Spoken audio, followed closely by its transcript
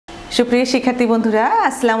সুপ্রিয় শিক্ষার্থী বন্ধুরা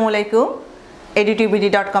আসসালামু আলাইকুম।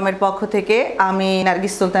 edutubd.com এর পক্ষ থেকে আমি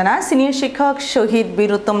নার্গিস সুলতানা, সিনিয়র শিক্ষক, শহীদ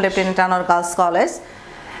বীর উত্তম lieutenant Anwar girls college,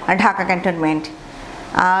 Dhaka cantonment.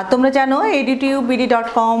 তোমরা জানো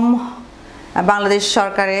edutubd.com বাংলাদেশ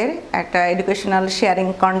সরকারের একটা educational sharing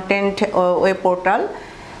content web portal,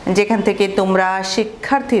 যেখান থেকে তোমরা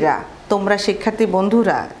শিক্ষার্থী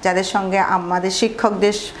বন্ধুরা যাদের সঙ্গে আমাদের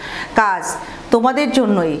শিক্ষকদের কাজ তোমাদের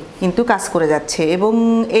জন্যই কিন্তু কাজ করে যাচ্ছে, এবং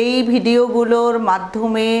এই ভিডিওগুলোর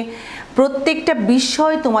মাধ্যমে প্রত্যেকটা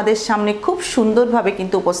বিষয় তোমাদের সামনে খুব সুন্দরভাবে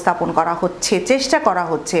কিন্তু উপস্থাপন করা হচ্ছে, চেষ্টা করা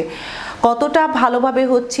হচ্ছে। কতটা ভালোভাবে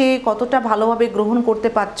হচ্ছে, কতটা ভালোভাবে গ্রহণ করতে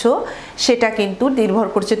পারছো সেটা কিন্তু নির্ভর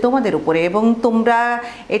করছে তোমাদের উপরে, এবং তোমরা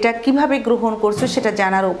এটা কিভাবে গ্রহণ করছো সেটা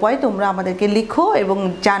জানার উপায় তোমরা আমাদেরকে লিখো এবং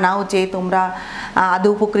জানাও যে তোমরা আদৌ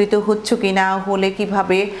উপকৃত হচ্ছ কিনা, হলে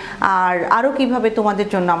কিভাবে, আর আরও কিভাবে তোমাদের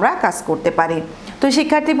জন্য আমরা কাজ করতে পারি। তো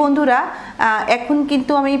শিক্ষার্থী বন্ধুরা, এখন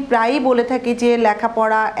কিন্তু আমি প্রায়ই বলে থাকি যে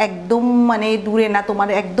লেখাপড়া একদম দূরে না, তোমার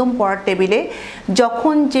একদম পড়ার টেবিলে।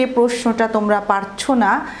 যখন যে প্রশ্নটা তোমরা পারছো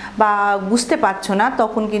না বা বুঝতে পারছো না,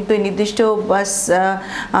 তখন কিন্তু এই নির্দিষ্ট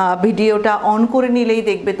ভিডিওটা অন করে নিলেই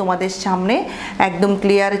দেখবে তোমাদের সামনে একদম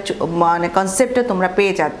ক্লিয়ার কনসেপ্টটা তোমরা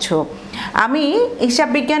পেয়ে যাচ্ছ। আমি হিসাব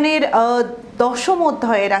বিজ্ঞানের দশম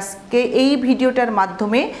অধ্যায়ের আজকে এই ভিডিওটার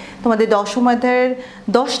মাধ্যমে তোমাদের দশম অধ্যায়ের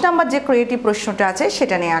 10 নম্বর যে ক্রিয়েটিভ প্রশ্নটা আছে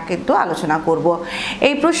সেটা নিয়ে কিন্তু আলোচনা করব।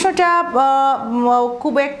 এই প্রশ্নটা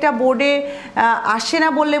খুব একটা বোর্ডে আসে না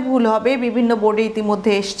বললে ভুল হবে, বিভিন্ন বোর্ডে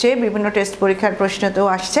ইতিমধ্যে এসছে, বিভিন্ন টেস্ট পরীক্ষার প্রশ্নতেও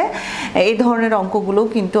আসছে। এই ধরনের অঙ্কগুলো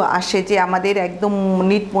কিন্তু আসে যে আমাদের একদম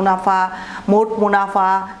নিট মুনাফা, মোট মুনাফা,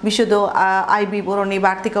 বিশদ আয় বিবরণী,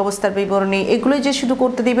 আর্থিক অবস্থার বিবরণী, এগুলো যে শুধু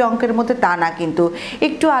করতে দিবে অঙ্কের মধ্যে তা না, কিন্তু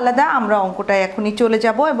একটু আলাদা। আমরা অঙ্কটা এখনই চলে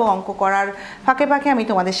যাব এবং অঙ্ক করার ফাঁকে ফাঁকে আমি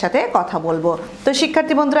তোমাদের সাথে কথা বলবো। তো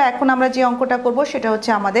শিক্ষার্থী বন্ধুরা, এখন আমরা যে অঙ্কটা করব সেটা হচ্ছে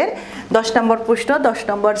আমাদের 10 নম্বর প্রশ্ন, 10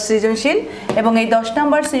 নম্বর সৃজনশীল, এবং এই 10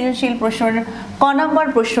 নম্বর সৃজনশীল প্রশ্নের ক নম্বর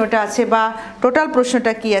প্রশ্নটা আছে বা টোটাল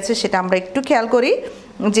প্রশ্নটা কি আছে সেটা আমরা একটু খেয়াল করি।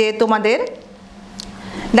 যে তোমাদের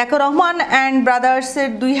দেখো, রহমান অ্যান্ড ব্রাদার্সের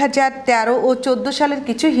 2013 ও 14 সালের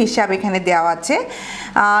কিছু হিসাব এখানে দেওয়া আছে।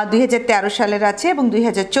 2013 সালের আছে এবং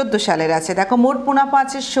 2014 সালের আছে। দেখো, মোট মুনাফা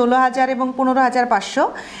আছে 16,000 এবং 15,500,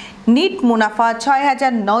 নিট মুনাফা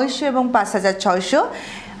 6,900 এবং 5,600,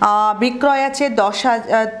 বিক্রয় আছে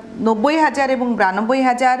 90,000 এবং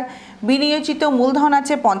 92,000, বিনিয়োজিত মূলধন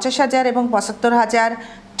আছে 50,000 এবং 75,000,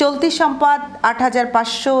 চলতি সম্পদ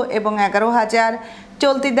 8,500 এবং 11,000,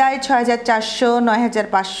 চলতি দায় 6,400,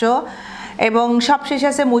 9,500, এবং সবশেষে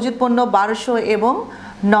আছে মজুদ পণ্য 1200 এবং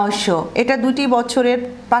 900। এটা দুটি বছরের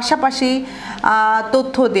পাশাপাশি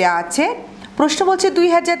তথ্য দেয়া আছে। প্রশ্ন বলছে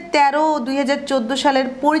 2013 ও 2014 সালের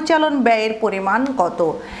পরিচালন ব্যয়ের পরিমাণ কত।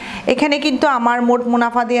 এখানে কিন্তু আমার মোট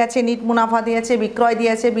মুনাফা দেওয়া আছে, নিট মুনাফা দেওয়া আছে, বিক্রয়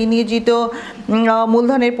দেওয়া আছে, বিনিয়োজিত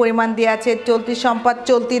মূলধনের পরিমাণ দেওয়া আছে, চলতি সম্পদ,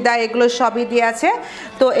 চলতি দায়, এগুলো সবই দেওয়া আছে।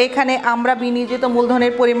 তো এখানে আমরা বিনিয়োজিত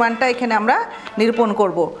মূলধনের পরিমাণটা এখানে আমরা নিরূপণ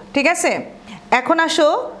করব, ঠিক আছে। এখন আসো,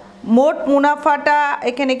 মোট মুনাফাটা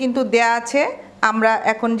এখানে কিন্তু দেয়া আছে। আমরা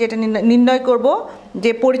এখন যেটা নির্ণয় করব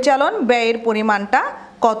যে পরিচালন ব্যয়ের পরিমাণটা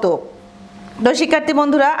কত। তো শিক্ষার্থী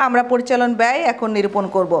বন্ধুরা, আমরা পরিচালন ব্যয় এখন নিরূপণ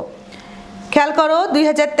করব। খেয়াল করো,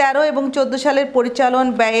 2013 এবং 14 সালের পরিচালন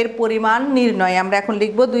ব্যয়ের পরিমাণ নির্ণয়। আমরা এখন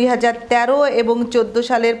লিখব 2013 এবং 14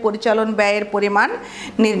 সালের পরিচালন ব্যয়ের পরিমাণ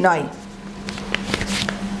নির্ণয়।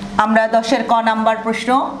 আমরা 10-এর ক নাম্বার প্রশ্ন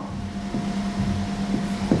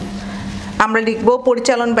আমরা লিখব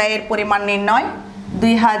পরিচালন ব্যয়ের পরিমাণ নির্ণয়।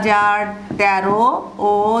 2013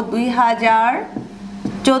 ও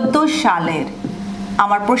 2014 সালের,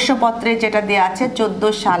 আমার প্রশ্নপত্রে যেটা দেওয়া আছে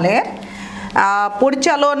 14 সালের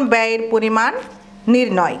পরিচালন ব্যয়ের পরিমাণ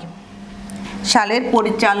নির্ণয়। সালের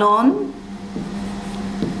পরিচালন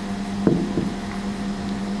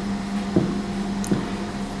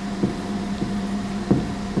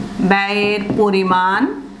ব্যয়ের পরিমাণ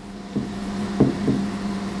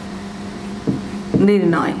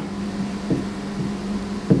নির্ণয়।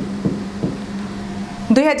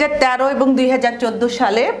 2013 এবং 2014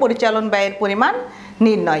 সালে পরিচালন ব্যয়ের পরিমাণ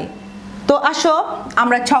নির্ণয়। তো আসো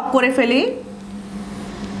আমরা ছক করে ফেলি।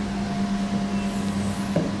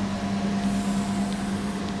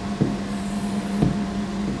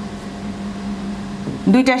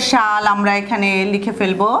 দুইটা সাল আমরা এখানে লিখে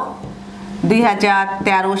ফেলবো,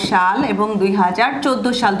 2013 সাল এবং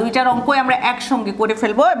 2014 সাল, দুইটার অঙ্কই আমরা একসঙ্গে করে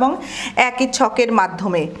ফেলবো এবং একই ছকের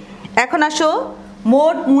মাধ্যমে। এখন আসো,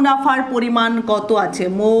 মোট মুনাফার পরিমাণ কত আছে।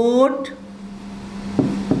 মোট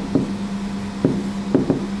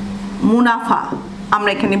মুনাফা আমরা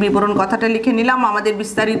এখানে বিবরণ কথাটা লিখে নিলাম, আমাদের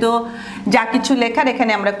বিস্তারিত যা কিছু লেখার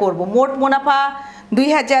এখানে আমরা করব। মোট মুনাফা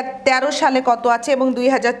 2013 সালে কত আছে এবং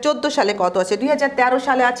 2014 সালে কত আছে। 2013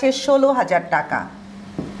 সালে আছে 16,000 টাকা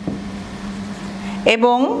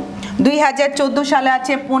এবং 2014 সালে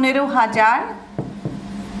আছে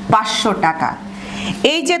 15,500 টাকা।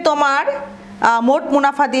 এই যে তোমার মোট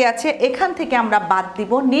মুনাফা দিয়ে আছে, এখান থেকে আমরা বাদ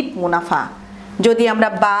দিব নিট মুনাফা। যদি আমরা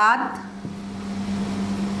বাদ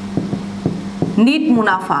নিট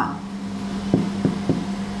মুনাফা,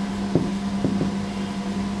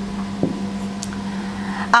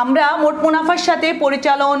 আমরা মোট মুনাফার সাথে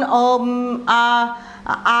পরিচালন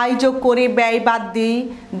আয় যোগ করে ব্যয় বাদ দিই,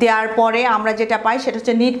 দেওয়ার পরে আমরা যেটা পাই সেটা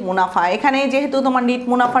হচ্ছে নিট মুনাফা। এখানে যেহেতু তোমার নিট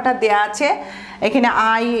মুনাফাটা দেয়া আছে, এখানে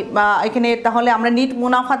আয় এখানে, তাহলে আমরা নিট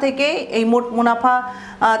মুনাফা থেকে, এই মোট মুনাফা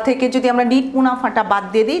থেকে যদি আমরা নিট মুনাফাটা বাদ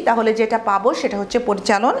দিয়ে দিই তাহলে যেটা পাবো সেটা হচ্ছে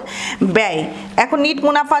পরিচালন ব্যয়। এখন নিট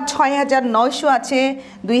মুনাফা 6,900 আছে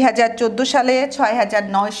 2014 সালে,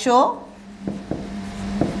 6,900,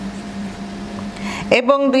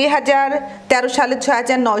 এবং 2013 সালে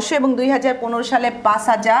 6,900 এবং 2015 সালে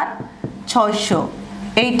 5,600।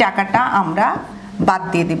 এই টাকাটা আমরা বাদ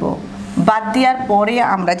দিয়ে দিব। বাদ দেওয়ার পরে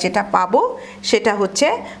আমরা যেটা পাবো সেটা হচ্ছে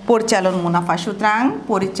পরিচালন মুনাফা। সুতরাং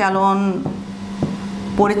পরিচালন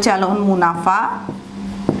মুনাফা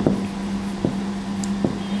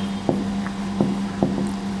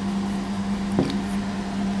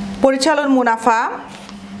পরিচালন মুনাফা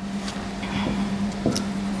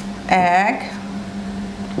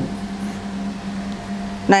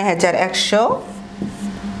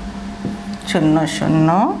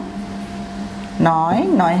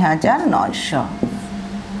 9,900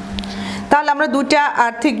 তাহলে আমরা দুটা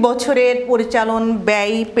আর্থিক বছরের পরিচালন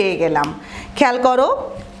ব্যয় পেয়ে গেলাম। খেয়াল করো,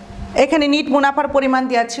 এখানে নিট মুনাফার পরিমাণ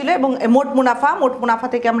দেওয়া ছিল এবং মোট মুনাফা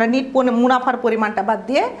থেকে আমরা নিট মুনাফার পরিমাণটা বাদ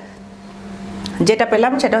দিয়ে যেটা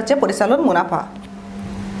পেলাম সেটা হচ্ছে পরিচালন মুনাফা।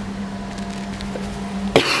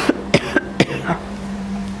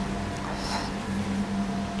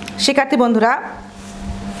 শিক্ষার্থী বন্ধুরা,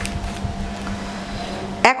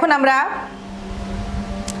 এখন আমরা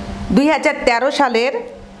 2013 সালের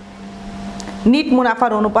নিট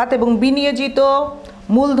মুনাফার অনুপাত এবং বিনিয়োজিত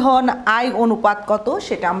মূলধন আয় অনুপাত কত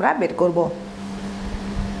সেটা আমরা বের করব।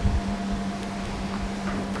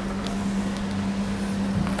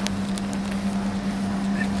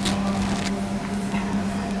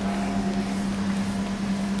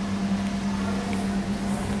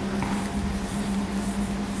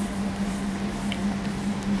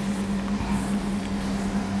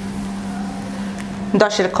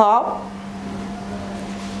 দশের খ,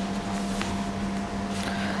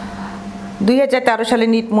 2013 সালে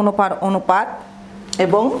নিট মুনাফার অনুপাত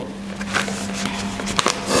এবং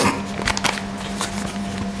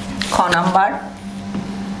খ নাম্বার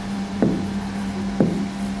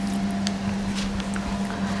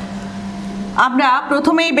আমরা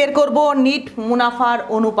প্রথমেই বের করব নিট মুনাফার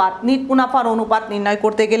অনুপাত। নিট মুনাফার অনুপাত নির্ণয়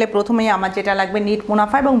করতে গেলে প্রথমেই আমার যেটা লাগবে নিট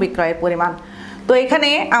মুনাফা এবং বিক্রয়ের পরিমাণ। তো এখানে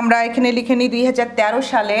আমরা লিখে নিই 2013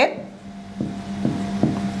 সালের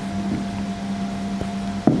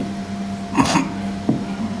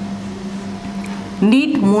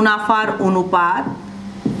নিট মুনাফার অনুপাত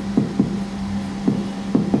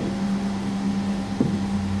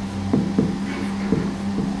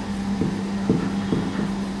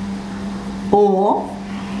ও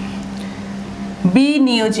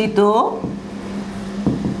বিনিয়োজিত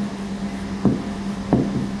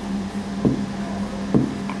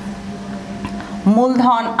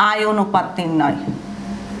মূলধন আয় অনুপাত নির্ণয়।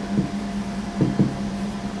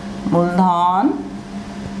 মূলধন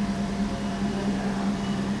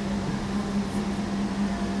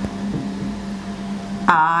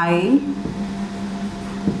আয়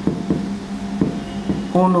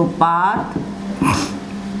অনুপাত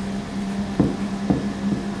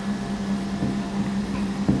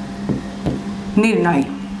নির্ণয়।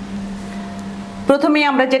 প্রথমে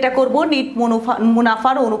আমরা যেটা করব নিট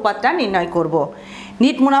মুনাফার অনুপাতটা নির্ণয় করব।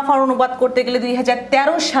 নিট মুনাফার অনুপাত করতে গেলে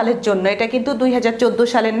 2013 সালের জন্য, এটা কিন্তু 2014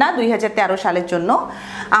 সালের না, 2013 সালের জন্য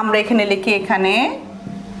আমরা এখানে লিখি, এখানে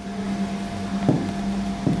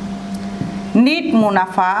নিট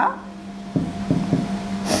মুনাফা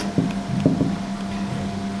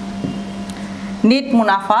নিট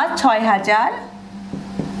মুনাফা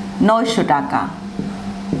 6,900 টাকা।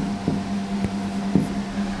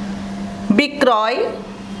 বিক্রয়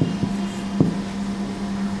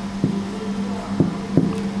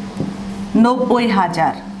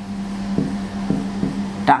 90,000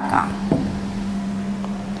 টাকা।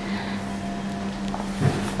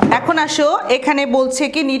 এখন আসো, এখানে বলছে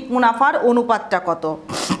কি নিট মুনাফার অনুপাতটা কত।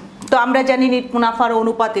 তো আমরা জানি নিট মুনাফার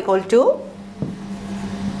অনুপাত ইকুয়াল টু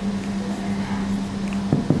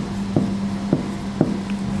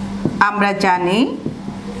আমরা জানি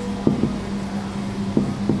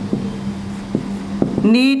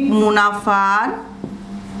নিট মুনাফার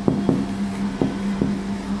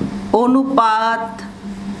অনুপাত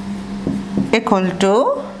equal to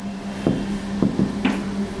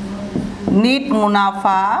নিট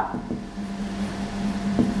মুনাফা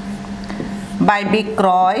বাই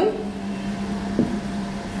বিক্রয়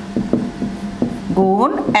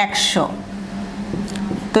গুণ 100।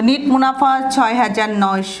 তো নিট মুনাফা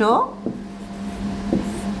 ৬৯০০,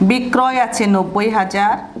 বিক্রয় আছে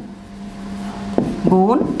 ৯০,০০০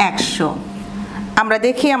 গুণ 100। আমরা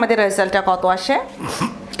দেখি আমাদের রেজাল্টটা কত আসে।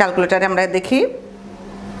 ক্যালকুলেটরে আমরা দেখি।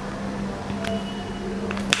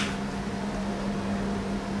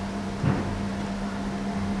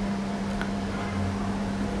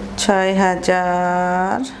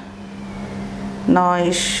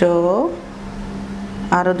 ছ৯০০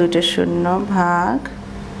 আরও ২টা শূন্য ভাগ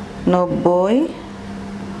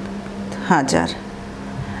 ৯০,০০০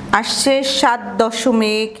 আসছে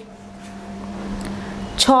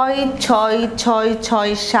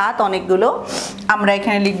 ৭.৬৬৬৬৭। অনেকগুলো, আমরা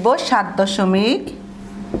এখানে লিখব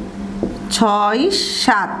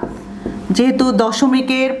 ৭.৬৭। যেহেতু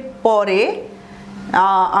দশমিকের পরে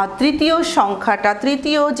তৃতীয় সংখ্যাটা,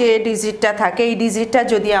 তৃতীয় যে ডিজিটটা থাকে, এই ডিজিটটা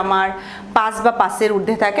যদি আমার ৫ বা ৫-এর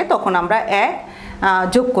ঊর্ধ্বে থাকে তখন আমরা ১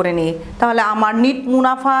 যোগ করে নিই। তাহলে আমার নিট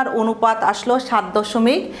মুনাফার অনুপাত আসলো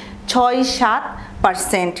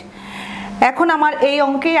 ৭.৬৭%। এখন আমার এই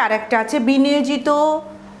অঙ্কে আরেকটা আছে, বিনিয়োজিত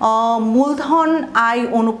মূলধন আয়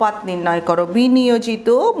অনুপাত নির্ণয় করো। বিনিয়োজিত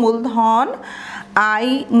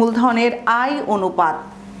মূলধনের আয় অনুপাত।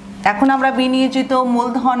 এখন আমরা বিনিয়োজিত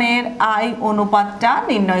মূলধনের আয় অনুপাতটা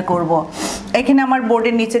নির্ণয় করব। এখানে আমার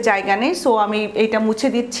বোর্ডের নিচে জায়গা নেই, সো আমি এইটা মুছে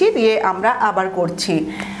দিচ্ছি, দিয়ে আমরা আবার করছি।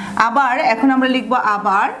 আবার এখন আমরা লিখব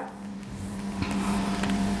আবার।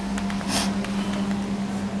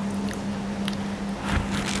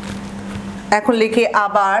 এখন লিখে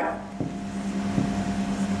আবার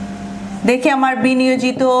দেখি আমার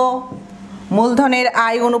বিনিয়োজিত মূলধনের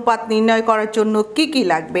আয় অনুপাত নির্ণয় করার জন্য কি কি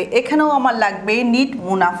লাগবে। এখানেও আমার লাগবে নিট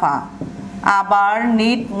মুনাফা। আবার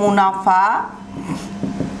নিট মুনাফা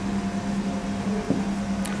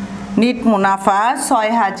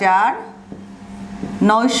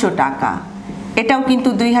 ৬৯০০ টাকা। এটাও কিন্তু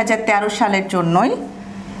 ২০১৩ সালের জন্যই।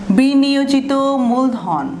 বিনিয়োজিত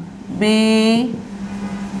মূলধন,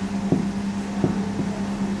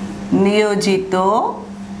 বিনিয়োজিত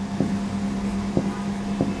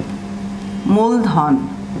মূলধন,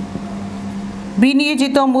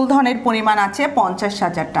 বিনিয়োজিত মূলধনের পরিমাণ আছে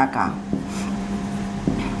 ৫০,০০০ টাকা।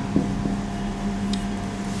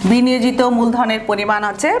 বিনিয়োজিত মূলধনের পরিমাণ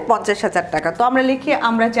আছে ৫০,০০০ টাকা। তো আমরা লিখি,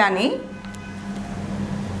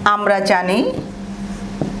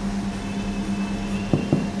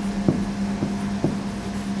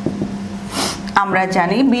 আমরা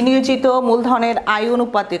জানি বিনিয়োজিত মূলধনের আয়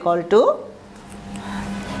অনুপাত ইকুয়াল টু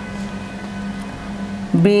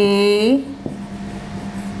বিনিয়োজিত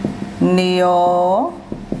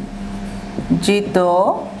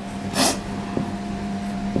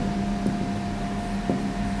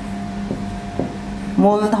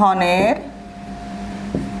মূলধনের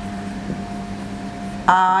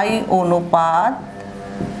আয় অনুপাত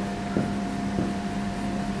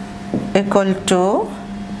ইকুয়াল টু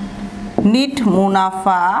নিট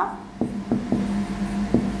মুনাফা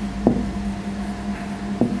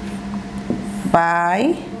বাই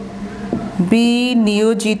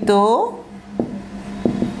বিনিয়োজিত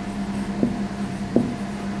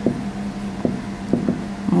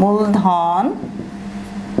মূলধন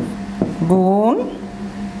গুণ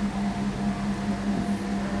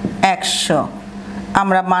 ১০০।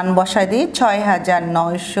 আমরা মান বসাই দিই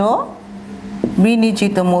 ৬৯০০,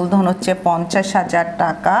 বিনিয়োজিত মূলধন হচ্ছে ৫০,০০০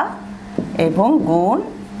 টাকা এবং গুণ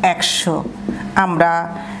 ১০০। আমরা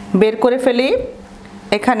বের করে ফেলি।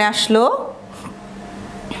 এখানে আসলো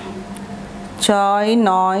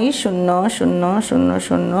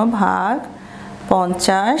 ৬৯০০০০ ভাগ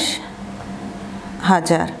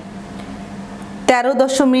 ৫০,০০০,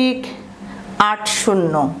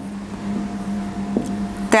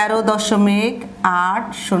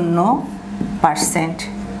 13.80%।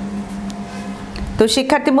 তো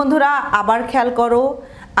শিক্ষার্থী বন্ধুরা আবার খেয়াল করো,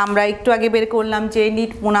 আমরা একটু আগে বের করলাম যে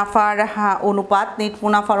নিট মুনাফার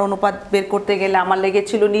অনুপাত বের করতে গেলে আমার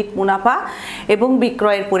লেগেছিল নিট মুনাফা এবং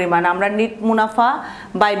বিক্রয়ের পরিমাণ। আমরা নিট মুনাফা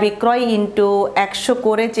বাই বিক্রয় ইন্টু ১০০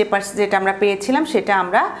 করে যেটা আমরা পেয়েছিলাম সেটা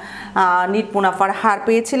আমরা নিট মুনাফার হার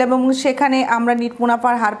পেয়েছিলাম এবং সেখানে আমরা নিট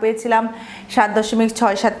মুনাফার হার পেয়েছিলাম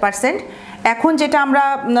 7.67%। এখন যেটা আমরা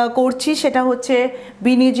করছি সেটা হচ্ছে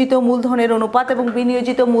বিনিয়োজিত মূলধনের অনুপাত, এবং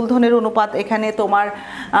বিনিয়োজিত মূলধনের অনুপাত এখানে তোমার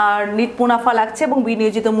নিট মুনাফা লাগছে এবং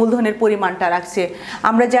বিনিয়োজিত মূলধনের পরিমাণটা লাগছে।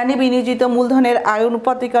 আমরা জানি বিনিয়োজিত মূলধনের আয়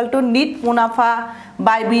অনুপাত ইকুয়াল টু নিট মুনাফা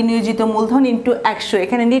বাই বিনিয়োজিত মূলধন ইন্টু 100।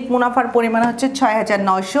 এখানে নিট মুনাফার পরিমাণ হচ্ছে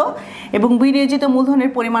 6,900 এবং বিনিয়োজিত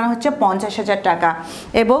মূলধনের পরিমাণ হচ্ছে 50,000 টাকা,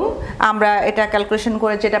 এবং আমরা এটা ক্যালকুলেশন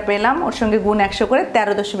করে যেটা পেলাম ওর সঙ্গে গুণ 100 করে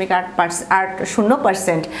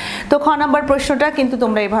 13.80%। তো খ নাম্বার প্রশ্নটা কিন্তু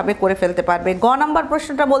তোমরা এভাবে করে ফেলতে পারবে। গ নাম্বার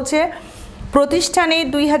প্রশ্নটা বলছে প্রতিষ্ঠানে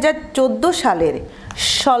 2014 সালের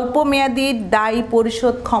স্বল্পমেয়াদী দায়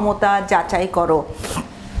পরিশোধ ক্ষমতা যাচাই করো।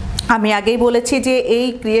 আমি আগেই বলেছি যে এই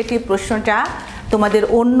ক্রিয়েটিভ প্রশ্নটা তোমাদের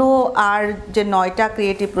অন্য আর যে 9টা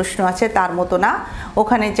ক্রিয়েটিভ প্রশ্ন আছে তার মতো না।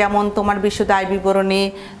 ওখানে যেমন তোমার বিশদ আয় বিবরণী,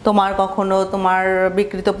 তোমার কখনো তোমার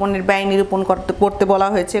বিক্রিত পণ্যের ব্যয় নিরূপণ করতে বলা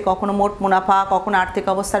হয়েছে, কখনো মোট মুনাফা, কখনো আর্থিক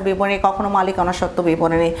অবস্থার বিবরণী, কখনো মালিকানা সত্ত্ব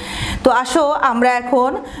বিবরণী। তো আসো আমরা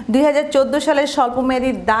এখন 2014 সালের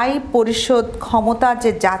স্বল্পমেয়াদী দায় পরিশোধ ক্ষমতা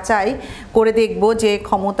যে যাচাই করে দেখব যে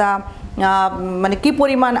ক্ষমতা মানে কি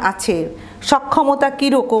পরিমাণ আছে, সক্ষমতা কি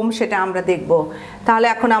রকম সেটা আমরা দেখব। তাহলে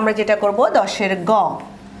এখন আমরা যেটা করব 10-এর গ।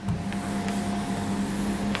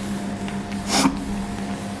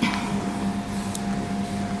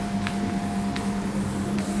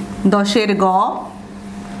 দশের গ,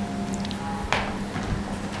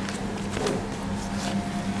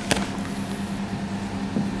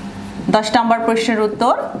 10 নম্বর প্রশ্নের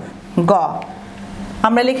উত্তর গ।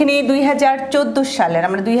 আমরা লিখে নিই 2014 সালের,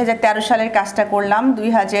 আমরা 2013 সালের কাজটা করলাম।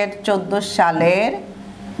 2014 সালের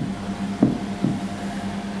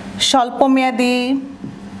স্বল্পমেয়াদী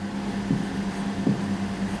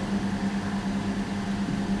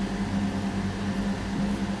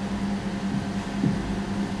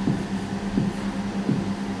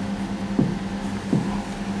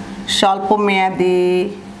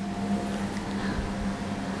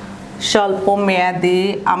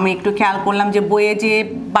আমি একটু খেয়াল করলাম যে বইয়ে যে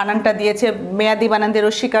বানানটা দিয়েছে মেয়াদি বানান দিয়ে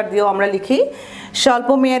রস্বীকার দিয়েও আমরা লিখি।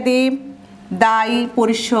 স্বল্পমেয়াদী দায়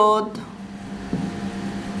পরিশোধ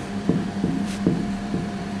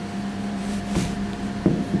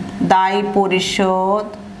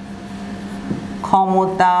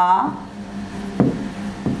ক্ষমতা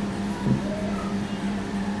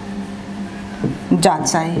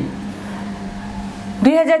যাচাই।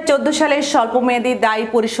 2014 সালের স্বল্পমেয়াদী দায়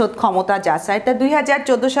পরিশোধ ক্ষমতা যাচাই। তা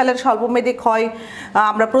 2014 সালের স্বল্পমেয়াদী ক্ষয়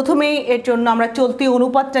আমরা প্রথমেই এর জন্য আমরা চলতি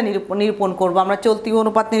অনুপাতটা নিরূপণ করব। আমরা চলতি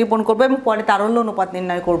অনুপাত নিরূপণ করব এবং পরে তারল্য অনুপাত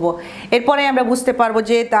নির্ণয় করব। এরপরে আমরা বুঝতে পারবো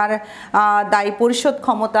যে তার দায় পরিশোধ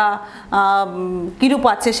ক্ষমতা কীরূপ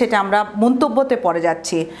আছে সেটা আমরা মন্তব্যতে পড়ে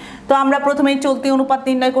যাচ্ছি। তো আমরা প্রথমেই চলতি অনুপাত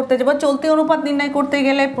নির্ণয় করতে যাব। চলতি অনুপাত নির্ণয় করতে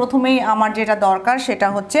গেলে প্রথমেই আমার যেটা দরকার সেটা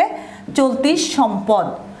হচ্ছে চলতি সম্পদ।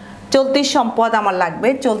 চলতি সম্পদ আমার লাগবে।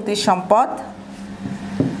 চলতি সম্পদ,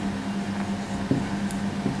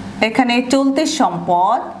 এখানে চলতি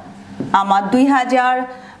সম্পদ আমার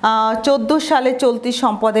 2014 সালে চলতি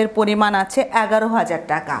সম্পদের পরিমাণ আছে 11,000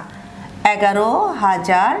 টাকা।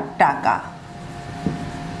 11,000 টাকা।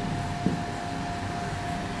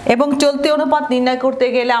 এবং চলতি অনুপাত নির্ণয় করতে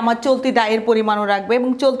গেলে আমার চলতি দায়ের পরিমাণও রাখবে, এবং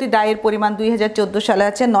চলতি দায়ের পরিমাণ 2014 সালে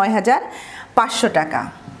আছে 9,500 টাকা।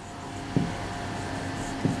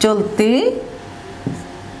 চলতি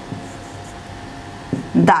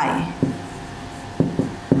দায়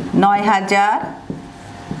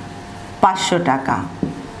 9,500 টাকা।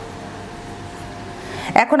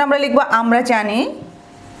 এখন আমরা লিখব আমরা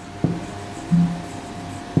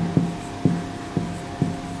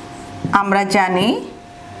জানি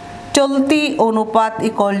চলতি অনুপাত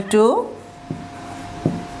ইকুয়াল টু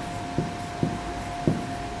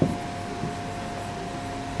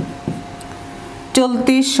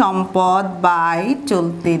চলতি সম্পদ বাই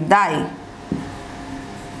চলতি দায়।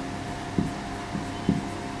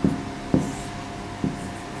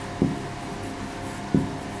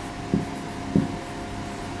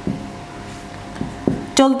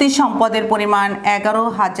 চলতি সম্পদের পরিমাণ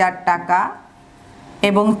 11,000 টাকা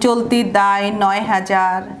এবং চলতি দায়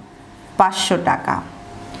 9,500 টাকা।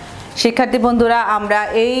 শিক্ষার্থী বন্ধুরা, আমরা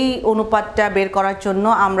এই অনুপাতটা বের করার জন্য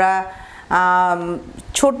আমরা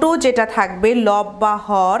ছোট যেটা থাকবে লব বা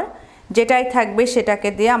হর যেটাই থাকবে সেটাকে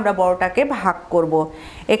দিয়ে আমরা বড়টাকে ভাগ করব।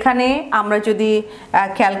 এখানে আমরা যদি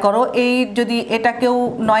খেয়াল করো, এই যদি এটাকেও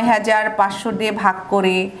 9,500 দিয়ে ভাগ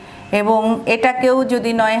করি এবং এটাকেও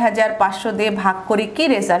যদি 9,500 দিয়ে ভাগ করি, কি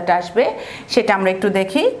রেজাল্ট আসবে সেটা আমরা একটু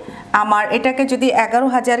দেখি। আমার এটাকে যদি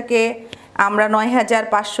 11,000কে আমরা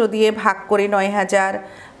 9,500 দিয়ে ভাগ করি,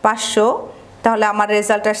 9,500 তাহলে আমার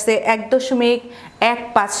রেজাল্ট আসছে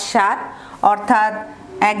 1.157 অর্থাৎ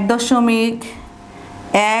 1.16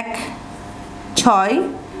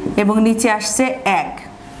 এবং নিচে আসছে 1।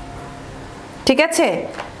 ঠিক আছে,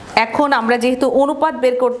 এখন আমরা যেহেতু অনুপাত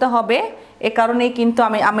বের করতে হবে এ কারণেই কিন্তু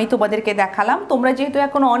আমি তোমাদেরকে দেখালাম। তোমরা যেহেতু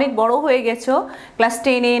এখন অনেক বড় হয়ে গেছো, ক্লাস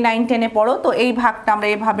 10-এ 9-10-এ পড়ো, তো এই ভাগটা আমরা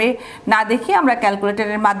এভাবে না দেখে আমরা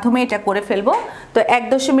ক্যালকুলেটরের মাধ্যমে এটা করে ফেলবো। তো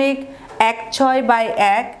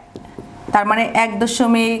 1.16/1 তার মানে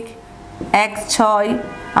 1.16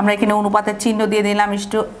 আমরা এখানে অনুপাতের চিহ্ন দিয়ে দিলাম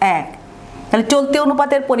 /1। তাহলে চলতি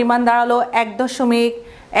অনুপাতের পরিমাণ দাঁড়ালো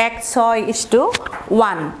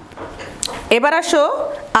 1.16:1। এবার আসো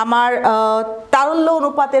আমার তারল্য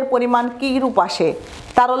অনুপাতের পরিমাণ কি রূপ আসে।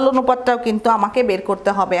 তারল্য অনুপাতটাও কিন্তু আমাকে বের করতে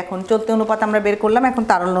হবে। এখন চলতি অনুপাত আমরা বের করলাম, এখন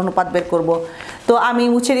তারল্য অনুপাত বের করব। তো আমি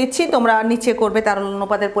মুছে দিচ্ছি, তোমরা নিচে করবে তারল্য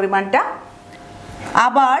অনুপাতের পরিমাণটা।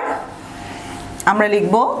 আবার আমরা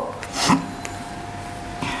লিখব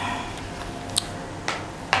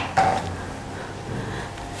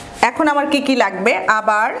এখন আমার কি কি লাগবে।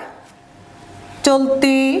 আবার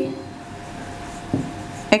চলতি,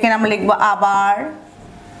 এখানে আমরা লিখব আবার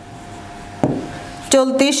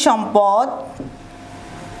চলতি সম্পদ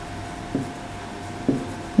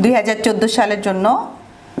 2014 সালের জন্য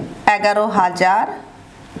 11,000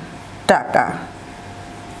 টাকা।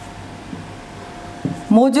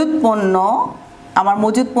 মজুদ পণ্য, আমার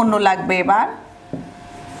মজুদ পণ্য লাগবে। এবার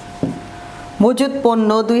মজুদ পণ্য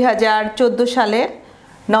 2014 সালের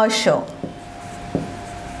 900।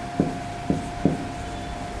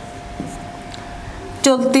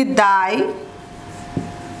 চলতি দায়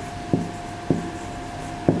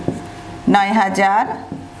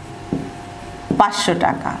 9,500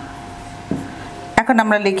 টাকা। এখন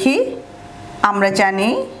আমরা লিখি, আমরা জানি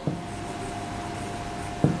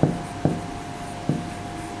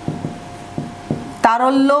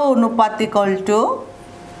তারল্য অনুপাত ইকুয়াল টু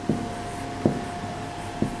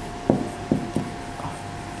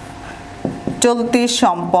চলতি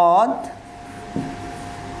সম্পদ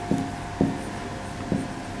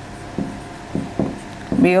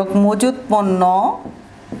বিয়োগ মজুদ পণ্য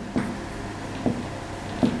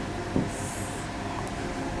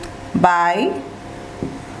বাই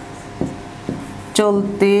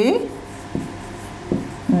চলতি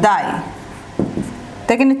দায়। তো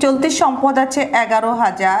এখানে চলতি সম্পদ আছে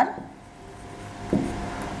 11,000,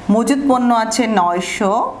 মজুদ পণ্য আছে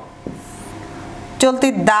 900, চলতি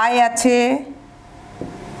দায় আছে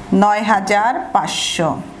 9,500।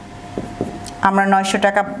 আমরা 900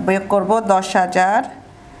 টাকা বিয়োগ করব,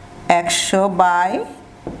 10,100 বাই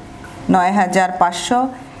 9,500।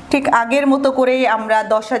 ঠিক আগের মতো করেই আমরা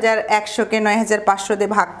 10,100-কে 9,500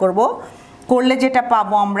 দিয়ে ভাগ করব। করলে যেটা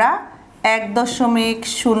পাবো আমরা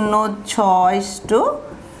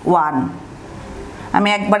 1.06:1। আমি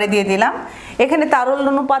একবারে দিয়ে দিলাম। এখানে তারল্য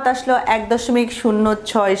অনুপাত আসলো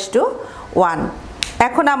 1.06:1।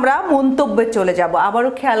 এখন আমরা মন্তব্যে চলে যাব।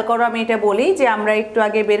 আবারও খেয়াল করো, আমি এটা বলি যে আমরা একটু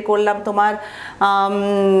আগে বের করলাম তোমার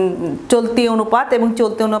চলতি অনুপাত এবং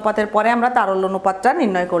চলতি অনুপাতের পরে আমরা তারল্য অনুপাতটা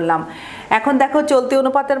নির্ণয় করলাম। এখন দেখো চলতি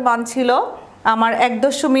অনুপাতের মান ছিল আমার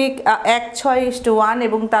 1.16:1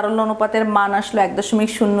 এবং তারল্য অনুপাতের মান আসলো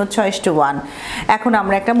 1.06:1। এখন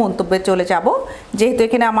আমরা একটা মন্তব্যে চলে যাব, যেহেতু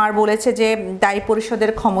এখানে আমার বলেছে যে দায়ী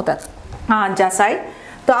পরিশোধের ক্ষমতা যাচাই।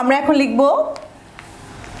 তো আমরা এখন লিখব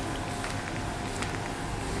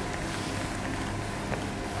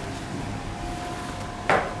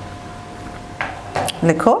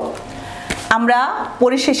লেখো, আমরা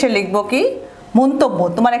পরিশেষে লিখব কি মন্তব্য।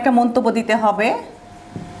 তোমার একটা মন্তব্য দিতে হবে,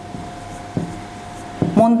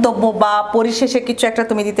 মন্তব্য বা পরিশেষে কিছু একটা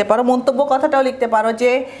তুমি দিতে পারো। মন্তব্য কথাটাও লিখতে পারো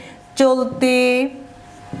যে চলতি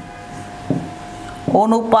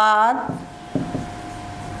অনুপাত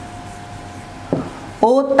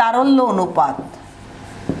ও তারল্য অনুপাত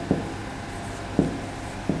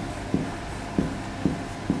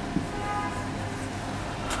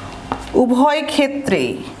উভয় ক্ষেত্রে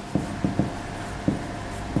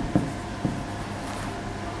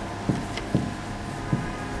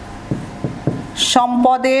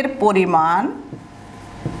সম্পদের পরিমাণ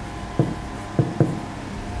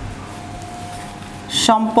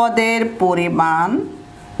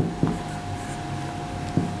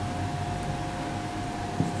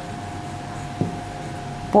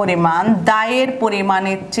দায়ের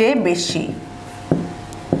পরিমাণের চেয়ে বেশি।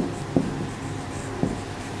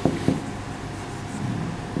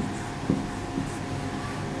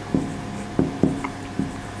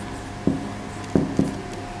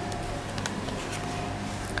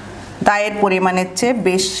 দায়ের পরিমাণের চেয়ে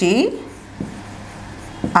বেশি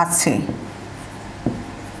আছে।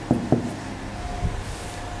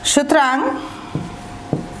 সুতরাং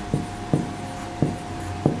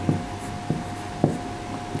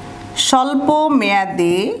স্বল্প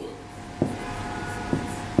মেয়াদী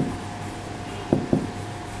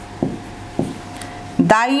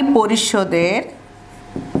দায়ী পরিশোধের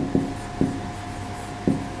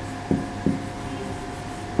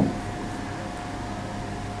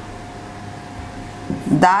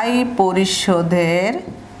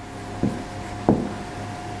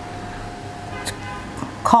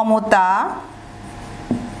ক্ষমতা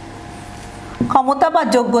বা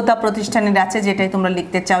যোগ্যতা প্রতিষ্ঠানের আছে, যেটাই তোমরা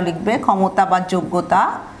লিখতে চাও লিখবে। ক্ষমতা বা যোগ্যতা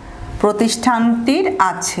প্রতিষ্ঠানটির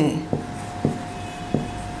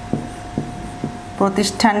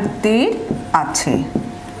আছে,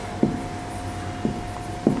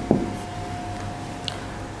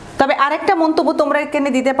 তবে আরেকটা মন্তব্য তোমরা এখানে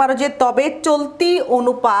দিতে পারো যে তবে চলতি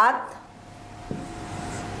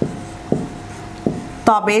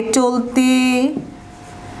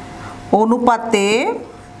অনুপাতে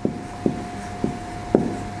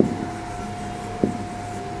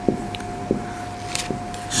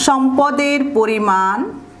সম্পদের পরিমাণ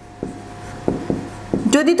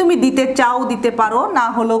যদি তুমি দিতে চাও দিতে পারো, না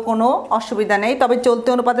হলেও কোনো অসুবিধা নেই। তবে চলতি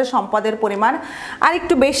অনুপাতে সম্পদের পরিমাণ আর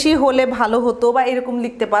একটু বেশি হলে ভালো হতো, বা এরকম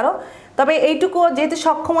লিখতে পারো। তবে এইটুকু যেহেতু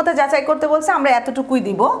সক্ষমতা যাচাই করতে বলছে, আমরা এতটুকুই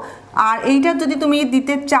দিব। আর এইটা যদি তুমি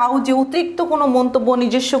দিতে চাও যে অতিরিক্ত কোনো মন্তব্য,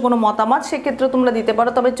 নিজস্ব কোনো মতামত, সেক্ষেত্রে তোমরা দিতে পারো।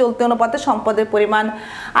 তবে চলতি অনুপাতে সম্পদের পরিমাণ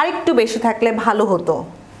আর একটু বেশি থাকলে ভালো হতো,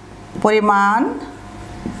 পরিমাণ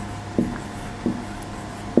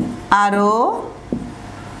আরও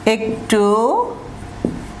একটু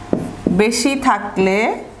বেশি থাকলে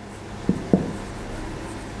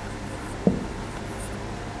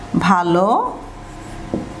ভালো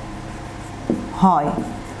হয়।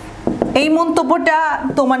 এই মন্তব্যটা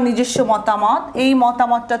তোমার নিজস্ব মতামত, এই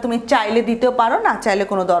মতামতটা তুমি চাইলে দিতেও পারো, না চাইলে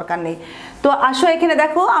কোনো দরকার নেই। তো আসো এখানে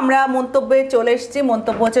দেখো আমরা মন্তব্যে চলে এসেছি।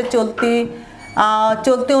 মন্তব্য হচ্ছে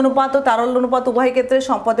চলতি অনুপাত ও তারল্য অনুপাত উভয় ক্ষেত্রে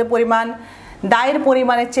সম্পদের পরিমাণ দায়ের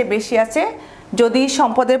পরিমাণের চেয়ে বেশি আছে। যদি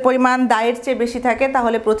সম্পদের পরিমাণ দায়ের চেয়ে বেশি থাকে,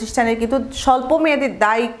 তাহলে প্রতিষ্ঠানের কিন্তু স্বল্পমেয়াদী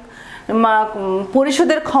দায়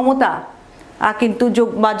পরিশোধের ক্ষমতা কিন্তু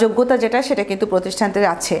যোগ্যতা যেটা, সেটা কিন্তু প্রতিষ্ঠানটির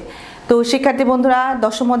আছে। তো শিক্ষার্থী বন্ধুরা,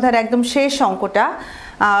 দশম অধ্যায়ের একদম শেষ অঙ্কটা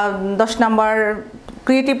 10 নম্বর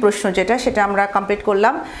ক্রিয়েটিভ প্রশ্ন যেটা, সেটা আমরা কমপ্লিট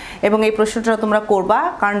করলাম। এবং এই প্রশ্নটা তোমরা করবা,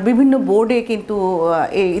 কারণ বিভিন্ন বোর্ডে কিন্তু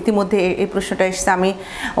ইতিমধ্যে এই প্রশ্নটা এসেছে। আমি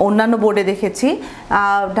অন্যান্য বোর্ডে দেখেছি,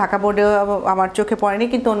 ঢাকা বোর্ডে আমার চোখে পড়েনি,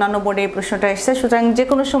 কিন্তু অন্যান্য বোর্ডে এই প্রশ্নটা এসেছে। সুতরাং যে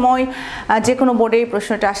কোনো সময় যে কোনো বোর্ডে এই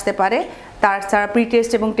প্রশ্নটা আসতে পারে। তাছাড়া প্রি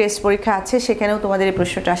টেস্ট এবং টেস্ট পরীক্ষা আছে, সেখানেও তোমাদের এই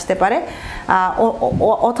প্রশ্নটা আসতে পারে।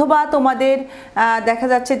 অথবা তোমাদের দেখা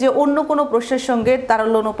যাচ্ছে যে অন্য কোনো প্রশ্নের সঙ্গে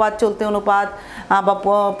তারল্য অনুপাত, চলতি অনুপাত বা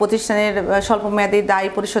প্রতিষ্ঠানের স্বল্পমেয়াদী দায়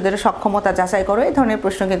পরিশোধের সক্ষমতা যাচাই করো, এই ধরনের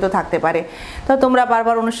প্রশ্ন কিন্তু থাকতে পারে। তো তোমরা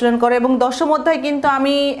বারবার অনুশীলন করো। এবং দশম অধ্যায় কিন্তু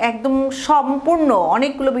আমি একদম সম্পূর্ণ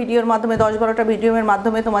অনেকগুলো ভিডিওর মাধ্যমে, 10-12টা ভিডিওর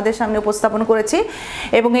মাধ্যমে তোমাদের সামনে উপস্থাপন করেছি।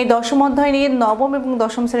 এবং এই দশম অধ্যায় নিয়ে নবম এবং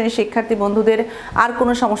দশম শ্রেণীর শিক্ষার্থী বন্ধুদের আর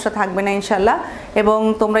কোনো সমস্যা থাকবে না ইনশাল্লাহ। এবং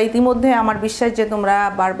তোমরা ইতিমধ্যে আমার বিশ্বাস যে তোমরা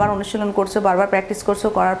বারবার অনুশীলন করছো, বারবার প্র্যাকটিস করছো,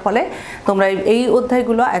 করার ফলে তোমরা এই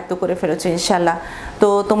অধ্যায়গুলো আয়ত্ত করে ফেলেছো ইনশাল্লাহ। তো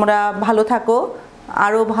তোমরা ভালো থাকো,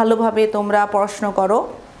 আরও ভালোভাবে তোমরা পড়াশোনা করো,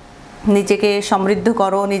 নিজেকে সমৃদ্ধ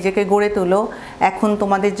করো, নিজেকে গড়ে তোলো। এখন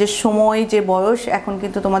তোমাদের যে সময়, যে বয়স, এখন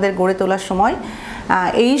কিন্তু তোমাদের গড়ে তোলার সময়।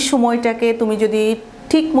 এই সময়টাকে তুমি যদি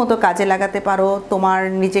ঠিক মতো কাজে লাগাতে পারো, তোমার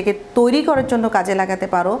নিজেকে তৈরি করার জন্য কাজে লাগাতে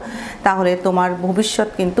পারো, তাহলে তোমার ভবিষ্যৎ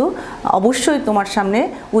কিন্তু অবশ্যই তোমার সামনে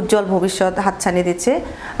উজ্জ্বল ভবিষ্যৎ হাতছানি দিচ্ছে।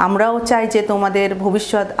 আমরাও চাই যে তোমাদের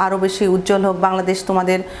ভবিষ্যৎ আরও বেশি উজ্জ্বল হোক। বাংলাদেশ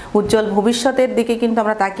তোমাদের উজ্জ্বল ভবিষ্যতের দিকে কিন্তু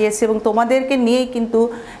আমরা তাকিয়েছি, এবং তোমাদেরকে নিয়েই কিন্তু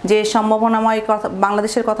যে সম্ভাবনাময় কথা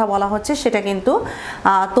বাংলাদেশের কথা বলা হচ্ছে, সেটা কিন্তু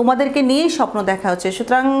তোমাদেরকে নিয়েই স্বপ্ন দেখা হচ্ছে।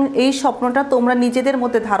 সুতরাং এই স্বপ্নটা তোমরা নিজেদের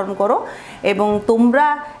মধ্যে ধারণ করো, এবং তোমরা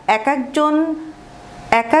এক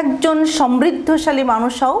একজন সমৃদ্ধশালী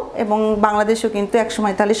মানুষ হও, এবং বাংলাদেশও কিন্তু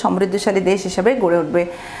একসময় তাহলে সমৃদ্ধশালী দেশ হিসেবে গড়ে উঠবে।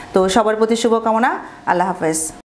 তো সবার প্রতি শুভকামনা। আল্লাহ হাফেজ।